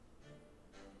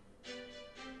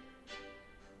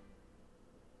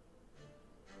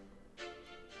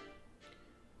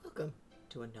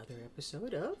to another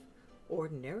episode of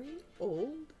Ordinary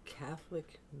Old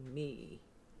Catholic Me.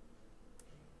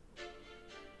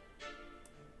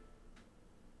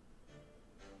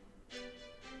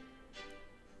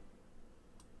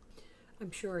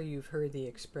 I'm sure you've heard the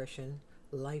expression,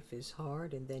 life is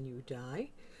hard and then you die.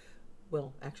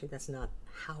 Well, actually, that's not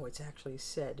how it's actually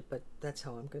said, but that's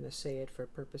how I'm going to say it for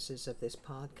purposes of this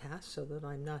podcast so that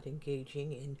I'm not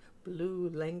engaging in blue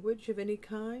language of any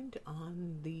kind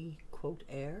on the quote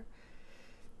air.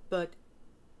 But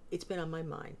it's been on my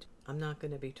mind. I'm not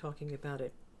going to be talking about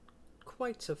it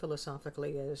quite so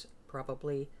philosophically as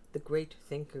probably the great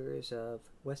thinkers of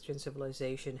Western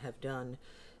civilization have done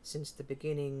since the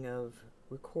beginning of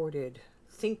recorded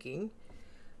thinking,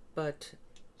 but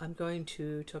I'm going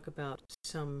to talk about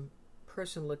some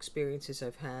personal experiences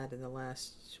I've had in the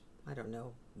last,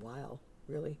 while,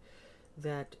 really,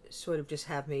 that sort of just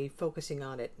have me focusing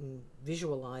on it and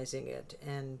visualizing it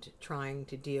and trying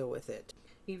to deal with it.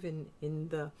 Even in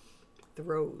the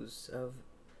throes of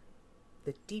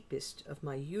the deepest of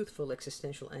my youthful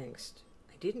existential angst,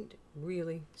 I didn't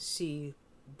really see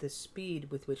the speed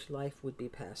with which life would be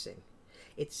passing.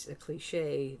 It's a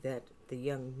cliche that the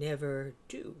young never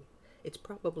do. It's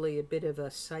probably a bit of a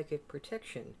psychic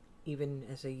protection, even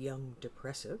as a young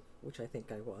depressive, which I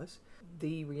think I was.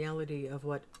 The reality of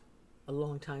what a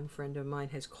longtime friend of mine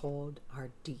has called our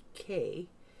decay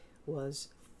was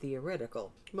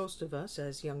theoretical. Most of us,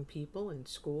 as young people in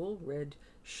school, read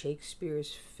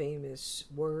Shakespeare's famous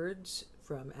words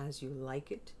from As You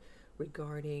Like It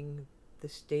regarding the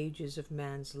stages of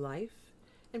man's life,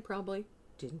 and probably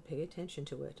didn't pay attention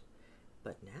to it.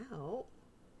 But now,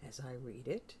 as I read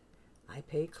it, I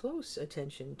pay close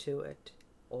attention to it.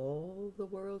 All the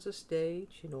world's a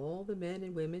stage, and all the men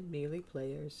and women merely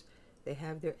players. They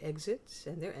have their exits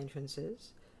and their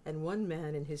entrances, and one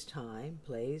man in his time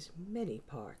plays many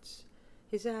parts,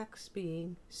 his acts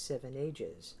being 7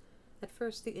 ages. At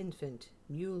first the infant,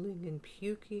 mewling and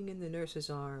puking in the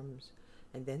nurse's arms,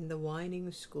 and then the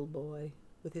whining schoolboy,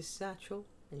 with his satchel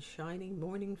and shining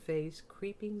morning face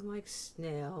creeping like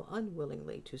snail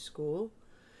unwillingly to school,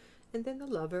 and then the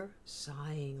lover,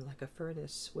 sighing like a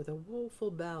furnace with a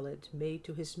woeful ballad made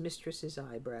to his mistress's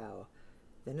eyebrow,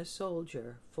 then a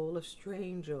soldier, full of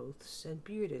strange oaths and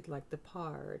bearded like the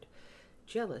pard,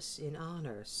 jealous in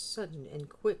honor, sudden and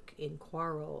quick in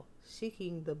quarrel,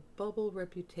 seeking the bubble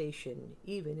reputation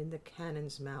even in the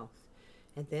cannon's mouth,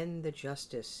 and then the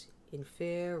justice, in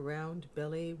fair round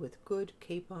belly with good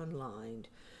capon lined,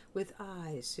 with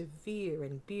eyes severe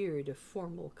and beard of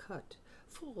formal cut,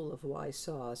 full of wise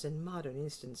saws and modern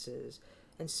instances,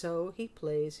 and so he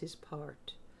plays his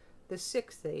part. The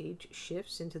 6th age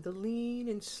shifts into the lean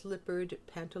and slippered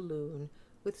pantaloon,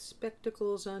 with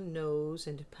spectacles on nose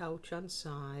and pouch on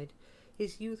side,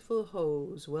 his youthful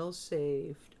hose well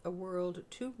saved, a world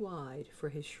too wide for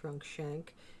his shrunk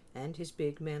shank, and his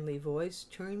big manly voice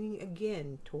turning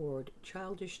again toward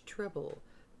childish treble,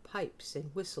 pipes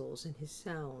and whistles in his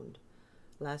sound.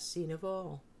 Last scene of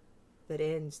all, that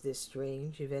ends this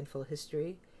strange, eventful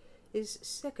history, is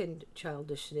second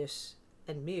childishness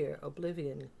and mere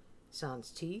oblivion. Sans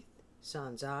teeth,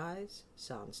 sans eyes,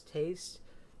 sans taste,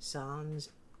 sans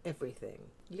everything.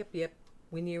 Yep.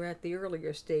 When you're at the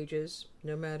earlier stages,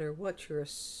 no matter what your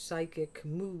psychic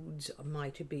moods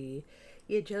might be,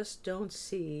 you just don't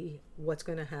see what's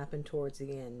going to happen towards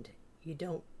the end. You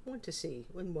don't want to see,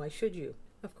 and why should you?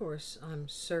 Of course, I'm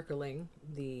circling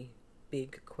the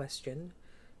big question.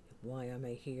 Why am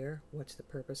I here? What's the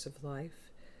purpose of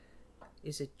life?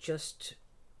 Is it just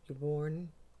you're born,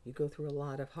 you go through a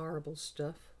lot of horrible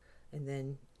stuff, and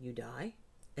then you die?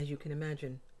 As you can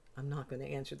imagine, I'm not going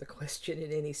to answer the question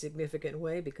in any significant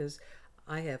way because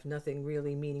I have nothing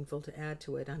really meaningful to add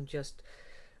to it. I'm just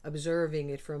observing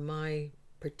it from my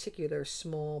particular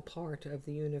small part of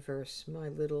the universe, my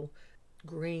little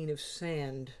grain of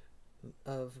sand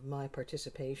of my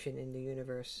participation in the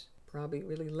universe. Probably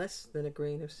really less than a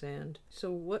grain of sand.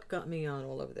 So what got me on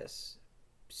all of this,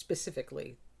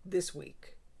 specifically this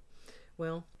week?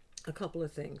 Well, a couple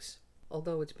of things.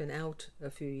 Although it's been out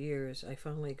a few years, I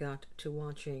finally got to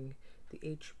watching the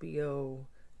HBO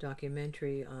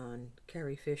documentary on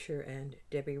Carrie Fisher and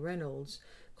Debbie Reynolds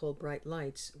called Bright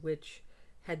Lights, which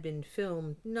had been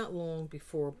filmed not long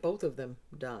before both of them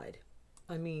died.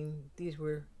 I mean, these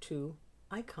were 2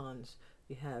 icons.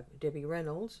 You have Debbie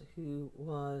Reynolds, who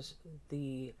was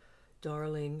the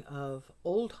darling of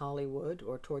old Hollywood,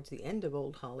 or towards the end of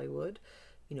old Hollywood,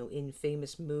 in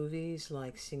famous movies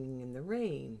like Singing in the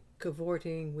Rain,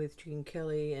 cavorting with Gene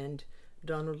Kelly and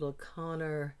Donald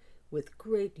O'Connor with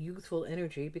great youthful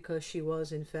energy because she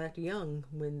was in fact young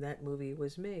when that movie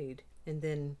was made. And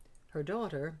then her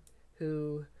daughter,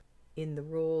 who, in the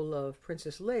role of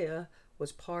Princess Leia,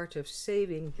 was part of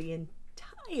saving the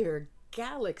entire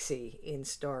galaxy in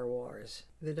Star Wars.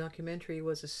 The documentary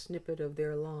was a snippet of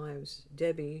their lives.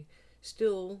 Debbie,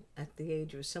 still at the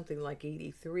age of something like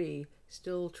 83,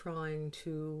 still trying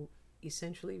to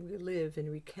essentially relive and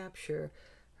recapture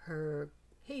her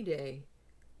heyday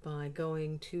by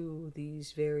going to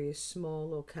these various small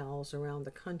locales around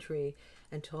the country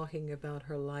and talking about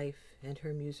her life and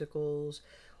her musicals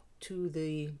to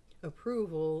the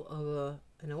approval of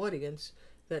an audience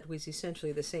that was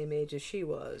essentially the same age as she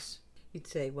was. You'd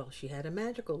say, well, she had a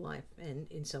magical life, and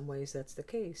in some ways that's the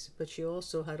case, but she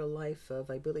also had a life of,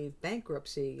 I believe,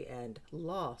 bankruptcy and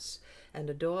loss, and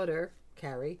a daughter,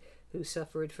 Carrie, who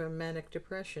suffered from manic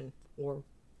depression, or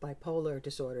bipolar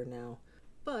disorder now.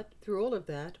 But through all of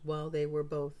that, while they were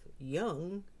both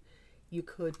young, you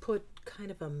could put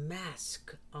kind of a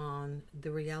mask on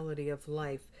the reality of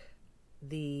life,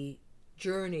 the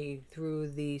journey through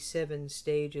the 7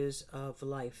 stages of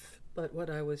life. But what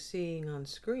I was seeing on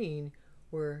screen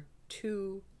were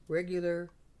 2 regular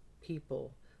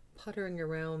people puttering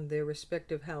around their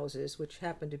respective houses, which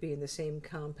happened to be in the same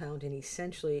compound and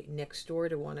essentially next door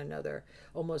to one another,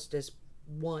 almost as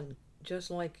one.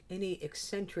 Just like any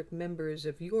eccentric members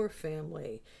of your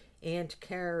family, Aunt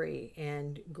Carrie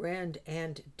and Grand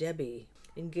Aunt Debbie,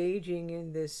 engaging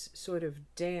in this sort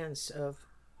of dance of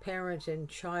parent and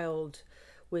child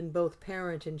when both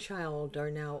parent and child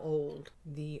are now old.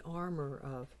 The armor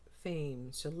of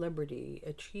fame, celebrity,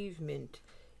 achievement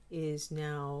is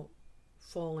now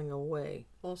falling away.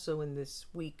 Also in this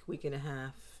week and a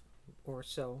half or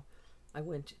so, I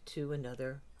went to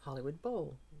another Hollywood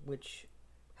Bowl, which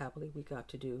happily we got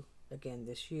to do again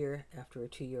this year after a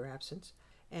 2-year absence.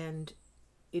 And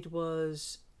it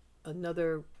was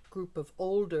another group of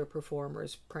older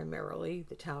performers, primarily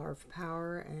the Tower of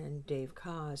Power and Dave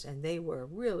Koz, and they were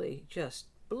really just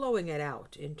blowing it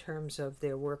out in terms of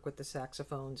their work with the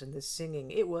saxophones and the singing.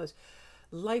 It was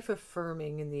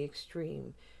life-affirming in the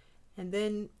extreme. And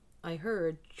then I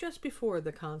heard just before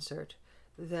the concert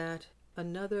that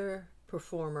another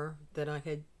performer that I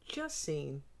had just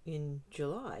seen in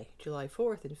July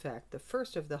 4th, in fact, the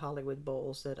first of the Hollywood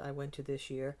Bowls that I went to this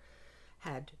year,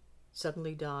 had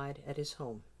suddenly died at his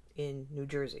home in New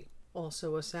Jersey.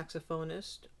 Also a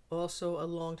saxophonist, also a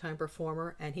longtime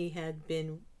performer, and he had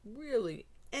been really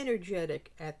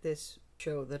energetic at this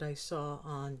show that I saw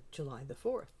on July the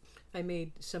 4th. I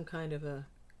made some kind of a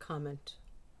comment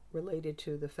related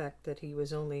to the fact that he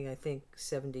was only, I think,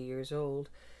 70 years old,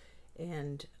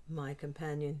 and my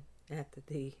companion at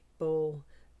the bowl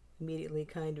immediately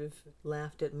kind of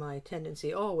laughed at my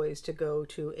tendency always to go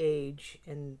to age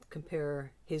and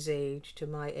compare his age to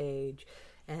my age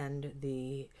and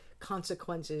the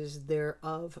consequences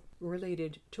thereof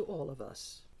related to all of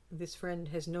us. This friend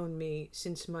has known me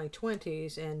since my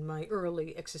 20s and my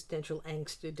early existential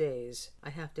angst days. I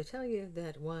have to tell you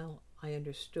that while I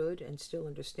understood and still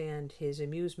understand his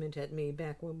amusement at me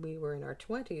back when we were in our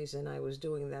 20s and I was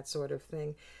doing that sort of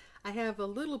thing, I have a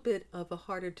little bit of a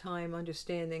harder time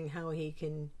understanding how he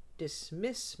can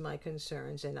dismiss my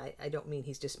concerns, and I don't mean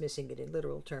he's dismissing it in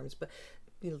literal terms, but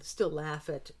still laugh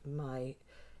at my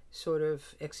sort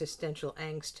of existential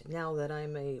angst now that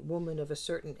I'm a woman of a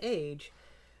certain age,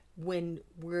 when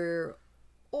we're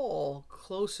all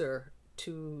closer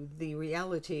to the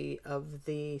reality of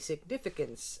the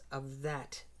significance of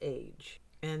that age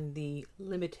and the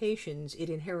limitations it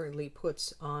inherently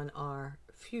puts on our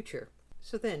future.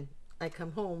 So then I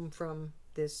come home from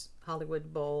this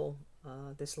Hollywood Bowl,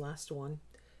 this last one,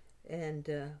 and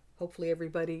hopefully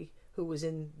everybody who was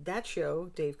in that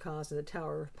show, Dave Koz and the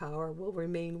Tower of Power, will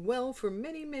remain well for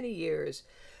many, many years.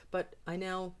 But I'm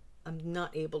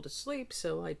not able to sleep,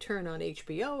 so I turn on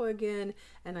HBO again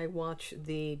and I watch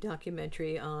the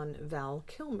documentary on Val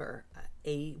Kilmer,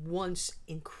 a once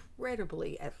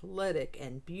incredibly athletic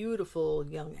and beautiful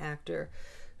young actor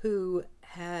who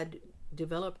had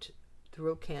developed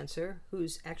throat cancer,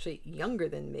 who's actually younger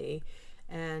than me,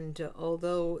 and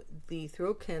although the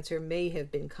throat cancer may have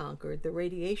been conquered, the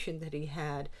radiation that he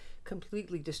had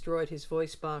completely destroyed his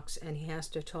voice box and he has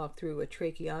to talk through a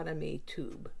tracheotomy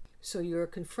tube. So you're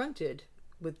confronted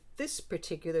with this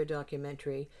particular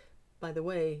documentary. By the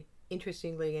way,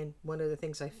 interestingly, and one of the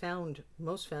things I found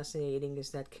most fascinating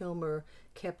is that Kilmer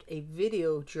kept a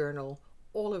video journal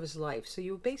all of his life. So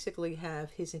you basically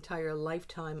have his entire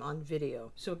lifetime on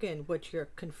video. So again, what you're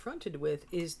confronted with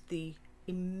is the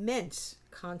immense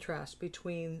contrast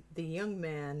between the young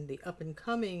man, the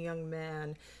up-and-coming young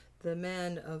man, the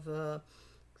man of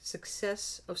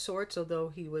success of sorts, although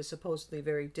he was supposedly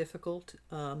very difficult.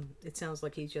 It sounds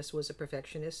like he just was a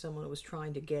perfectionist, someone who was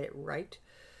trying to get it right.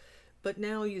 But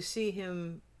now you see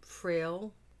him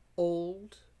frail,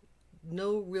 old,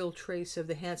 no real trace of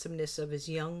the handsomeness of his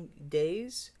young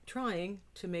days, trying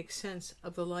to make sense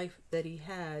of the life that he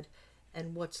had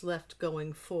and what's left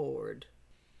going forward.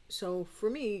 So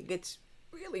for me, it's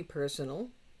really personal,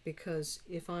 because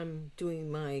if I'm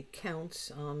doing my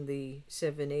counts on the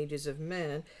 7 ages of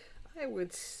man, I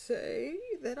would say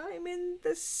that I'm in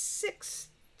the 6th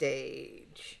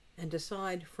stage. And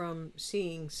aside from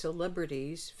seeing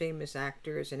celebrities, famous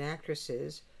actors and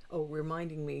actresses,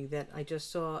 reminding me that I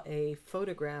just saw a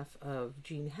photograph of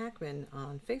Gene Hackman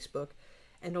on Facebook,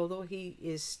 and although he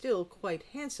is still quite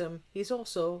handsome, he's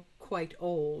also quite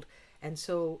old. And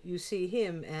so you see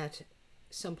him at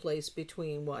someplace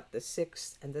between, the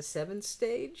 6th and the 7th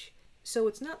stage? So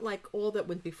it's not like all that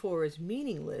went before is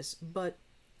meaningless, but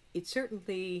it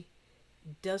certainly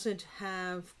doesn't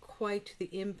have quite the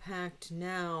impact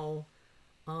now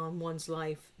on one's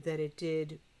life that it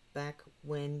did back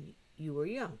when you were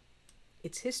young.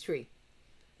 It's history.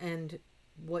 And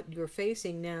what you're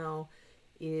facing now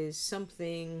is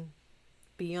something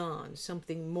beyond,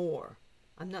 something more.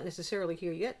 I'm not necessarily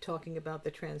here yet talking about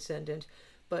the transcendent,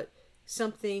 but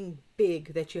something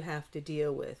big that you have to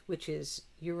deal with, which is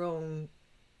your own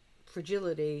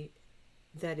fragility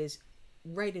that is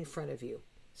right in front of you.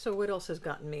 So what else has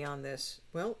gotten me on this?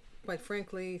 Well, quite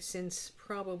frankly, since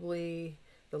probably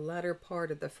the latter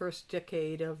part of the first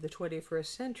decade of the 21st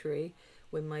century,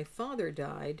 when my father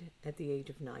died at the age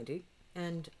of 90,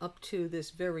 and up to this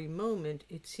very moment,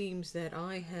 it seems that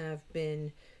I have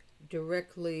been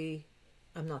directly,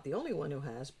 I'm not the only one who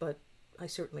has, but I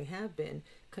certainly have been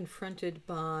confronted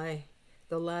by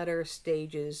the latter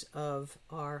stages of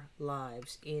our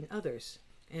lives in others.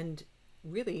 And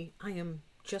really, I am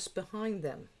just behind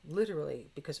them,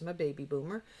 literally, because I'm a baby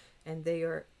boomer, and they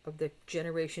are of the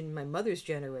generation, my mother's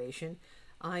generation.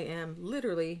 I am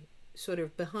literally sort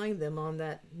of behind them on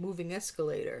that moving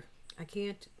escalator. I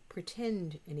can't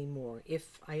pretend anymore,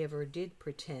 if I ever did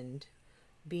pretend,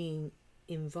 being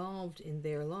involved in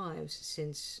their lives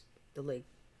since the late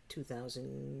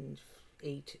 2008-9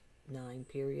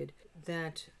 period,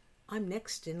 that I'm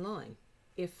next in line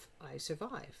if I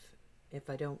survive, if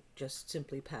I don't just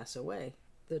simply pass away.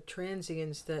 The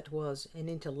transience that was an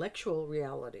intellectual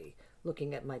reality,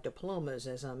 looking at my diplomas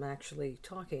as I'm actually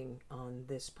talking on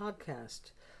this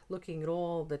podcast, looking at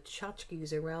all the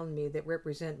tchotchkes around me that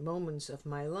represent moments of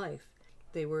my life.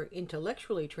 They were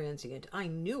intellectually transient. I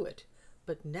knew it,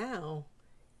 but now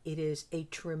it is a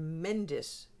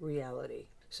tremendous reality.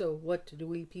 So what do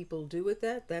we people do with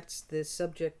that? That's the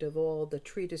subject of all the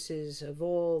treatises of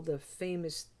all the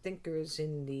famous thinkers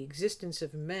in the existence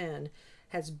of man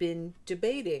has been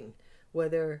debating,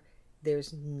 whether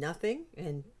there's nothing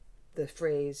and the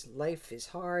phrase life is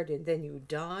hard and then you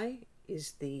die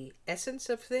is the essence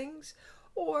of things,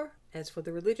 or, as for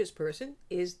the religious person,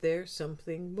 is there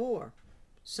something more?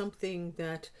 Something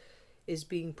that is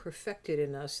being perfected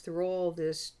in us through all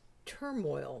this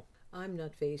turmoil. I'm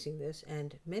not facing this,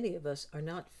 and many of us are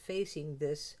not facing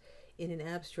this in an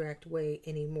abstract way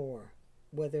anymore.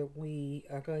 Whether we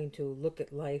are going to look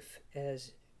at life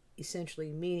as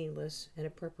essentially meaningless and a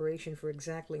preparation for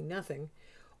exactly nothing,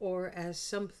 or as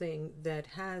something that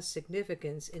has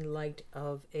significance in light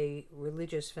of a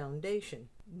religious foundation.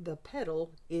 The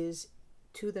pedal is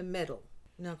to the metal.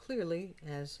 Now, clearly,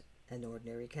 as an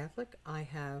ordinary Catholic, I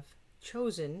have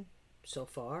chosen so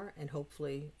far, and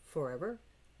hopefully forever,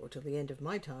 or till the end of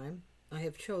my time, I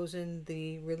have chosen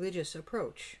the religious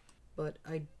approach. But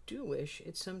I do wish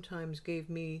it sometimes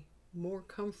gave me more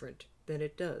comfort than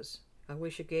it does. I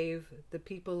wish it gave the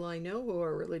people I know who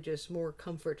are religious more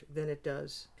comfort than it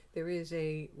does. There is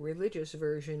a religious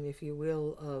version, if you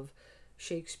will, of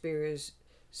Shakespeare's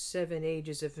 7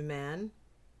 Ages of Man.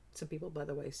 Some people, by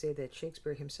the way, say that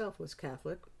Shakespeare himself was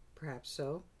Catholic. Perhaps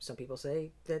so. Some people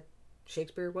say that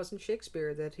Shakespeare wasn't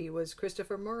Shakespeare, that he was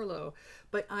Christopher Marlowe.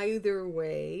 But either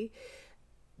way,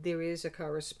 there is a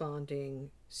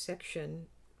corresponding section,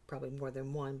 probably more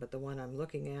than one, but the one I'm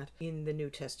looking at, in the New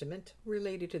Testament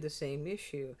related to the same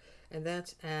issue. And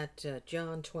that's at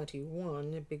John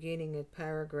 21, beginning at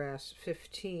paragraphs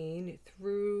 15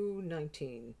 through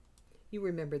 19. You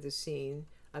remember the scene.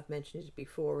 I've mentioned it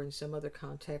before in some other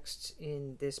contexts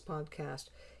in this podcast.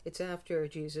 It's after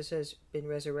Jesus has been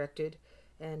resurrected,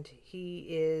 and he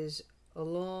is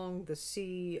along the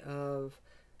Sea of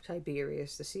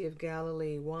Tiberias, the Sea of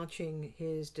Galilee, watching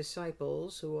his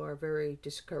disciples, who are very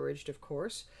discouraged, of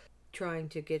course, trying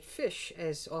to get fish,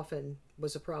 as often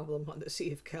was a problem on the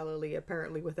Sea of Galilee.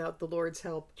 Apparently, without the Lord's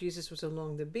help, Jesus was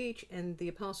along the beach, and the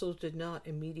apostles did not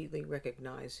immediately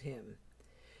recognize him.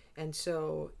 And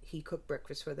so he cooked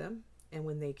breakfast for them, and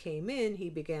when they came in, he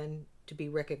began to be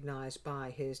recognized by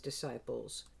his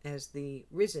disciples as the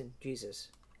risen Jesus.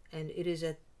 And it is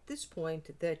at this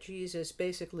point that Jesus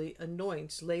basically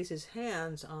lays his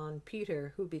hands on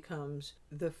Peter, who becomes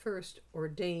the first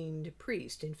ordained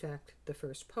priest, in fact, the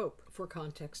first pope. For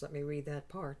context, let me read that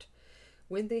part.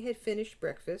 When they had finished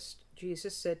breakfast,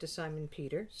 Jesus said to Simon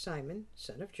Peter, "Simon,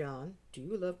 son of John, do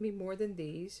you love me more than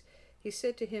these?" He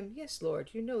said to him, "Yes, Lord,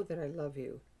 you know that I love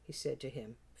you." He said to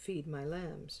him, "Feed my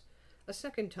lambs." A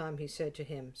second time he said to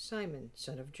him, "Simon,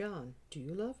 son of John, do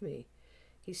you love me?"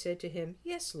 He said to him,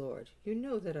 "Yes, Lord, you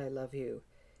know that I love you."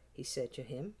 He said to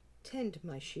him, "Tend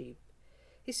my sheep."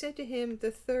 He said to him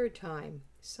the third time,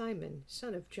 "Simon,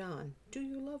 son of John, do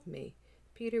you love me?"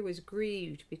 Peter was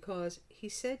grieved because he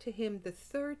said to him the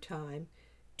third time,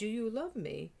 "Do you love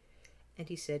me?" And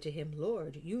he said to him,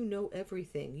 "Lord, you know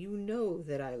everything. You know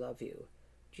that I love you."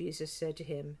 Jesus said to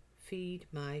him, "Feed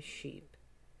my sheep.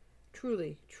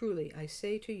 Truly, truly, I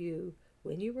say to you,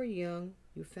 when you were young,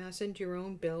 you fastened your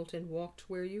own belt and walked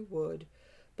where you would.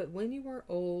 But when you are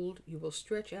old, you will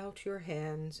stretch out your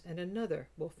hands, and another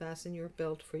will fasten your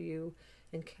belt for you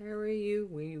and carry you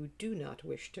where you do not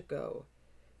wish to go."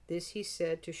 This he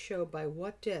said to show by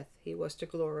what death he was to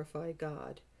glorify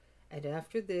God. And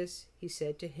after this he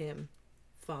said to him,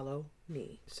 "Follow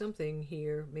me." Something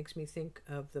here makes me think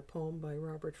of the poem by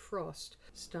Robert Frost,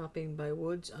 Stopping by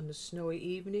Woods on a Snowy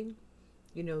Evening.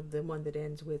 You know, the one that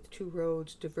ends with "Two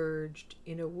roads diverged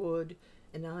in a wood,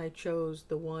 and I chose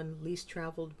the one least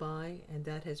traveled by, and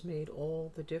that has made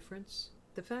all the difference."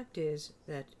 The fact is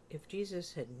that if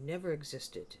Jesus had never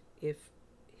existed, if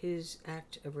his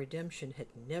act of redemption had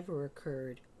never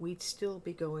occurred, we'd still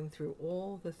be going through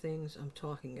all the things I'm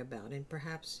talking about, and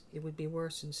perhaps it would be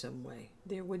worse in some way.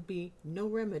 There would be no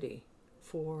remedy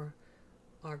for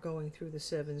our going through the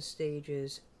 7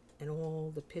 stages and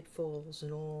all the pitfalls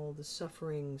and all the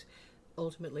sufferings,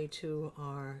 ultimately to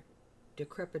our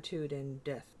decrepitude and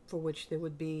death, for which there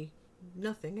would be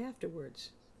nothing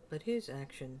afterwards. But his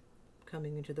action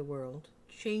coming into the world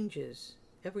changes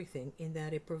everything in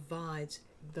that it provides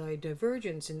the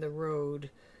divergence in the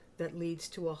road that leads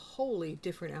to a wholly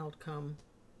different outcome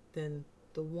than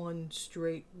the one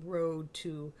straight road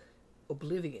to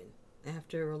oblivion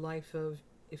after a life of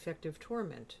effective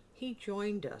torment. He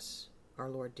joined us, our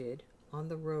Lord did, on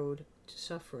the road to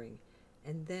suffering,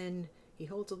 and then he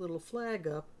holds a little flag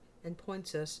up and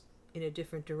points us in a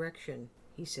different direction.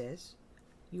 He says,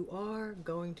 "You are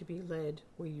going to be led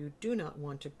where you do not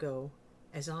want to go,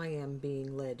 as I am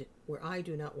being led where I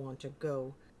do not want to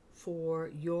go, for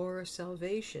your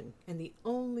salvation." And the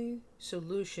only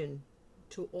solution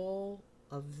to all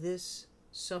of this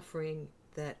suffering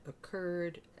that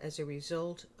occurred as a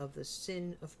result of the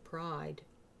sin of pride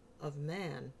of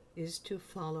man is to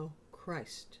follow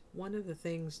Christ. One of the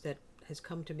things that has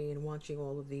come to me in watching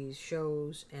all of these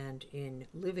shows and in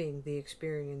living the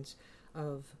experience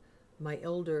of my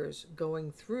elders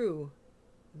going through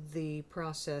the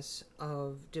process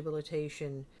of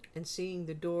debilitation and seeing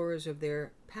the doors of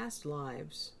their past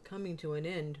lives coming to an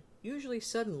end, usually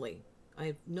suddenly.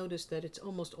 I've noticed that it's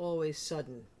almost always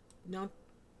sudden. Not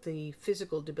the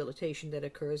physical debilitation that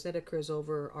occurs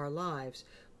over our lives,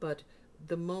 but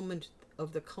the moment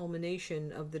of the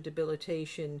culmination of the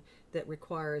debilitation that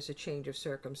requires a change of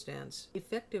circumstance.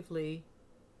 Effectively,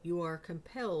 you are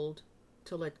compelled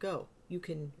to let go. You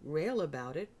can rail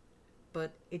about it,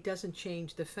 but it doesn't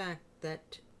change the fact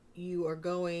that you are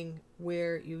going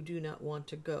where you do not want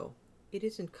to go. It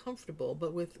isn't comfortable,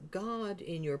 but with God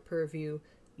in your purview,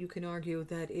 you can argue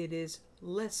that it is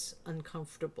less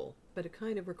uncomfortable. But it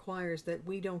kind of requires that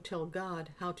we don't tell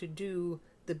God how to do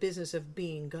the business of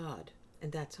being God.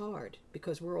 And that's hard,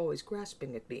 because we're always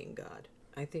grasping at being God.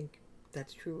 I think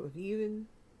that's true of even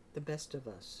the best of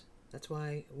us. That's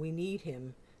why we need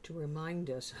him to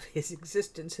remind us of his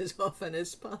existence as often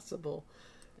as possible.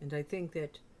 And I think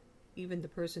that even the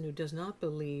person who does not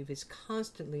believe is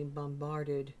constantly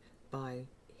bombarded by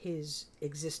his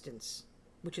existence,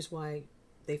 which is why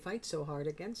they fight so hard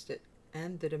against it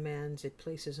and the demands it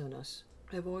places on us.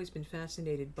 I've always been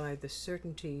fascinated by the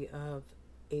certainty of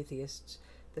atheists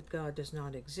that God does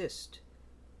not exist.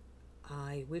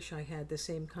 I wish I had the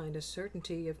same kind of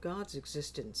certainty of God's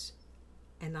existence.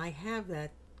 And I have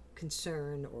that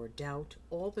concern or doubt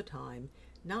all the time,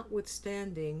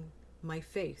 notwithstanding my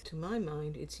faith. To my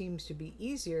mind, it seems to be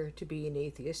easier to be an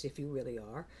atheist, if you really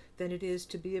are, than it is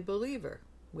to be a believer,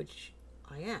 which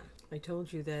I am. I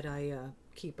told you that I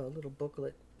keep a little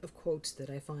booklet of quotes that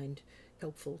I find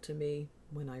helpful to me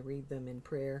when I read them in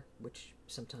prayer, which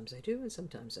sometimes I do and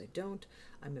sometimes I don't.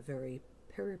 I'm a very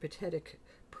peripatetic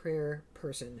prayer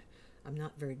person. I'm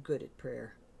not very good at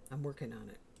prayer. I'm working on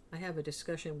it. I have a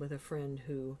discussion with a friend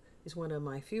who is one of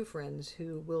my few friends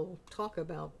who will talk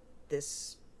about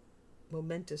this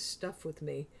momentous stuff with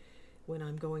me when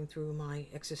I'm going through my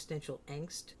existential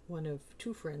angst. One of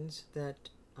two friends that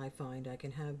I find I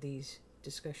can have these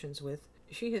discussions with.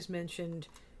 She has mentioned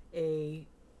a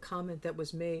comment that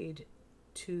was made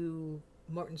to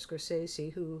Martin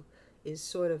Scorsese, who is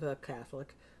sort of a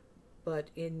Catholic, but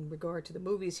in regard to the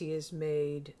movies he has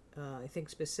made, I think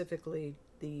specifically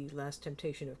The Last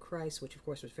Temptation of Christ, which of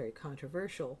course was very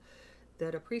controversial,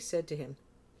 that a priest said to him,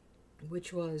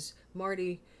 which was,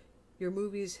 "Marty, your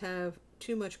movies have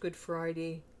too much Good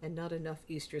Friday and not enough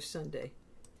Easter Sunday."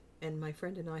 And my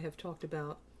friend and I have talked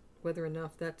about whether or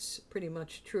not that's pretty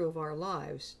much true of our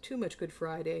lives. Too much Good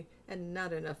Friday and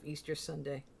not enough Easter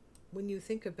Sunday. When you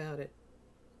think about it,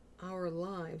 our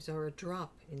lives are a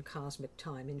drop in cosmic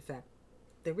time. In fact,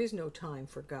 there is no time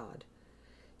for God.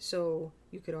 So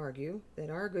you could argue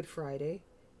that our Good Friday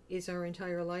is our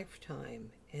entire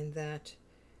lifetime, and that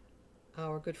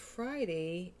our Good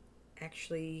Friday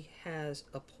actually has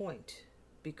a point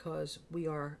because we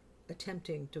are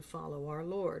attempting to follow our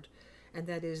Lord, and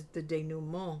that is the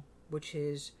denouement, which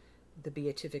is the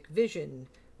beatific vision,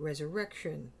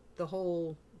 resurrection, the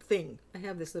whole thing. I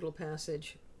have this little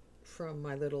passage from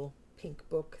my little pink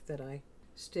book that I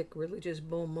stick religious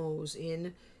bon mots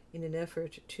in an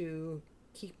effort to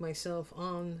keep myself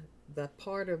on the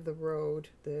part of the road,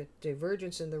 the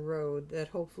divergence in the road that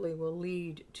hopefully will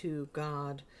lead to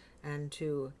God and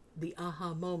to the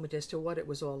aha moment as to what it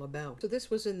was all about. So this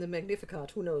was in the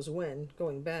Magnificat, who knows when,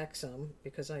 going back some,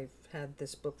 because I've had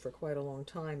this book for quite a long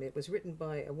time. It was written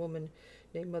by a woman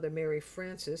named Mother Mary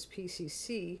Frances,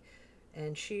 PCC,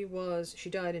 and she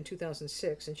died in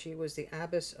 2006, and she was the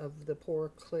abbess of the Poor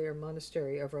Clare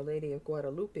Monastery of Our Lady of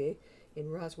Guadalupe in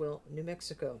Roswell, New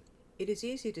Mexico. It is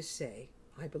easy to say,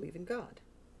 I believe in God,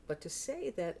 but to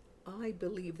say that I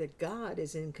believe that God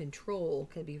is in control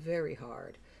can be very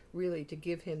hard. Really, to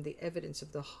give him the evidence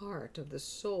of the heart, of the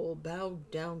soul,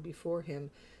 bowed down before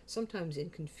him, sometimes in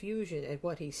confusion at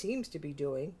what he seems to be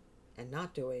doing and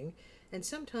not doing, and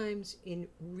sometimes in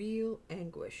real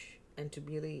anguish, and to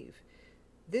believe.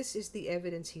 This is the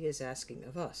evidence he is asking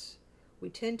of us. We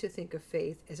tend to think of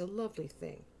faith as a lovely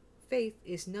thing. Faith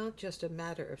is not just a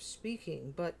matter of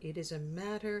speaking, but it is a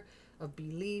matter of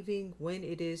believing when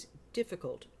it is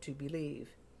difficult to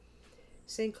believe.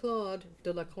 Saint Claude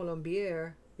de la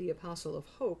Colombière, the apostle of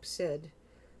hope, said,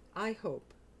 "I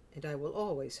hope, and I will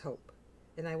always hope,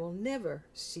 and I will never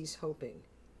cease hoping.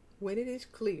 When it is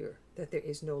clear that there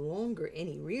is no longer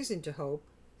any reason to hope,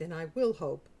 then I will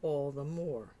hope all the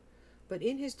more." But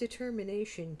in his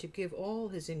determination to give all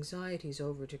his anxieties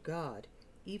over to God,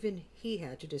 even he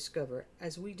had to discover,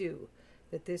 as we do,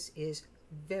 that this is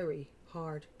very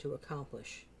hard to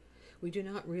accomplish. We do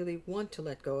not really want to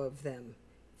let go of them.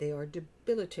 They are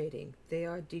debilitating, they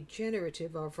are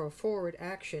degenerative of our forward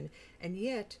action, and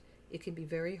yet it can be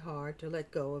very hard to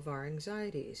let go of our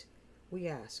anxieties. We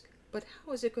ask, but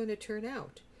how is it going to turn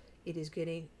out? It is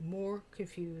getting more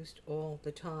confused all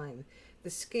the time.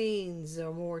 The skeins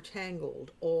are more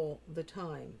tangled all the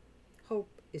time.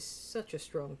 Hope is such a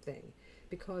strong thing,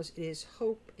 because it is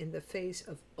hope in the face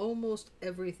of almost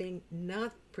everything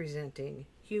not presenting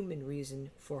human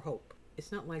reason for hope.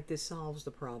 It's not like this solves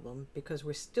the problem, because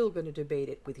we're still going to debate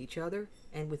it with each other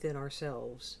and within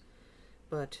ourselves.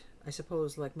 But I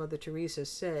suppose, like Mother Teresa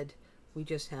said, we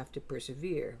just have to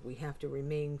persevere. We have to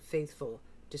remain faithful,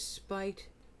 despite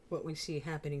what we see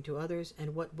happening to others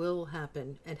and what will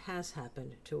happen and has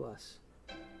happened to us.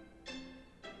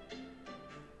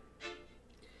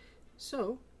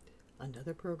 So,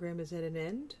 another program is at an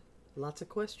end. Lots of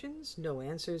questions, no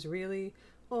answers really.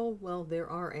 Oh, well, there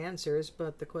are answers,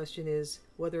 but the question is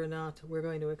whether or not we're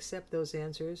going to accept those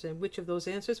answers and which of those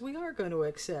answers we are going to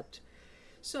accept.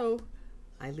 So,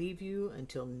 I leave you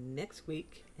until next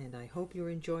week, and I hope you're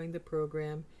enjoying the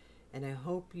program, and I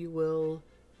hope you will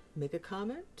make a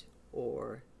comment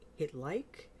or hit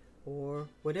like or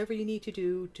whatever you need to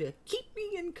do to keep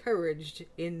me encouraged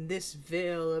in this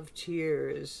vale of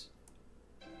tears.